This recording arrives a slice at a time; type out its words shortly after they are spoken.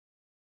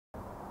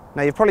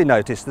Now you've probably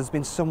noticed there's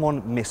been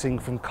someone missing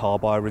from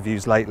Carbuyer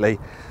reviews lately.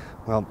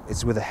 Well,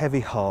 it's with a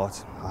heavy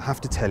heart, I have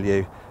to tell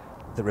you,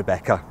 that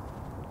Rebecca,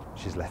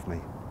 she's left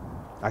me.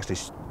 Actually,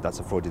 that's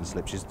a Freudian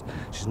slip. She's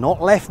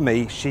not left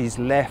me, she's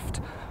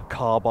left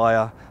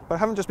Carbuyer. But I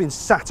haven't just been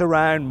sat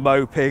around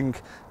moping,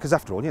 because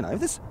after all, you know,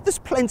 there's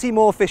plenty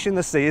more fish in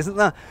the sea, isn't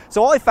there?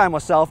 So I found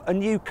myself a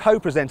new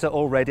co-presenter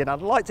already, and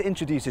I'd like to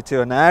introduce you to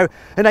her now.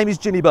 Her name is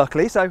Ginny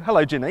Buckley, so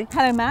hello Ginny.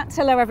 Hello Matt,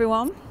 hello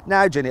everyone.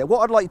 Now Ginny, what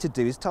I'd like you to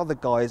do is tell the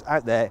guys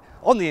out there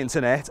on the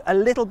internet a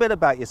little bit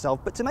about yourself,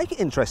 but to make it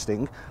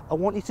interesting, I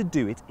want you to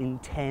do it in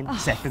 10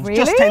 seconds. Really?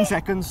 Just 10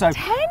 seconds, so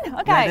 10?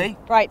 Okay, ready?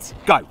 Right.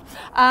 Go.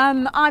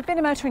 I've been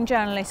a motoring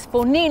journalist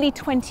for nearly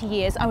 20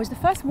 years. I was the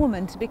first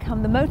woman to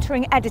become the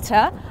motoring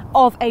editor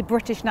of a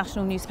British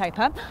national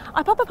newspaper.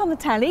 I pop up on the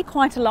telly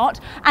quite a lot,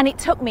 and it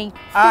took me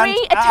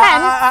three attempts.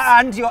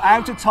 And you're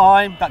out of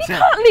time, that's You it.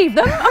 can't leave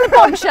them on a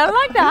bombshell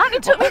like that.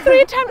 It took me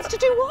 3 attempts to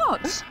do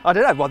what? I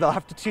don't know, well they'll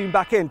have to tune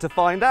back in to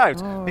find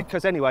out.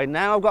 Because anyway,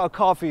 now I've got a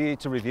car for you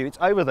to review, it's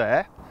over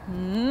there.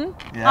 Yeah.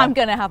 I'm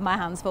going to have my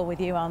hands full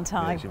with you, aren't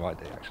I? Yes, you might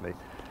do actually.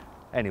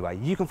 Anyway,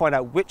 you can find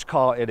out which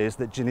car it is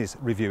that Ginny's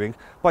reviewing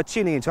by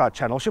tuning into our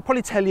channel. She'll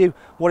probably tell you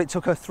what it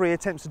took her 3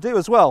 attempts to do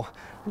as well.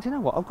 And you know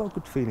what, I've got a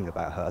good feeling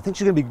about her. I think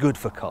she's going to be good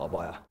for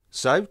Carbuyer.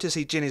 So, to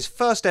see Ginny's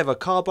first ever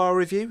Carbuyer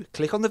review,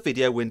 click on the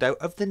video window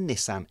of the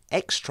Nissan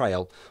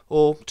X-Trail.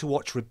 Or to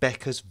watch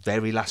Rebecca's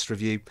very last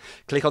review,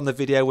 click on the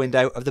video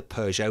window of the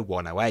Peugeot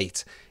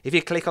 108. If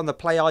you click on the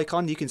play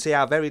icon, you can see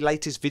our very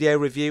latest video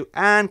review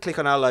and click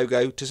on our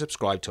logo to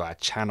subscribe to our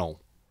channel.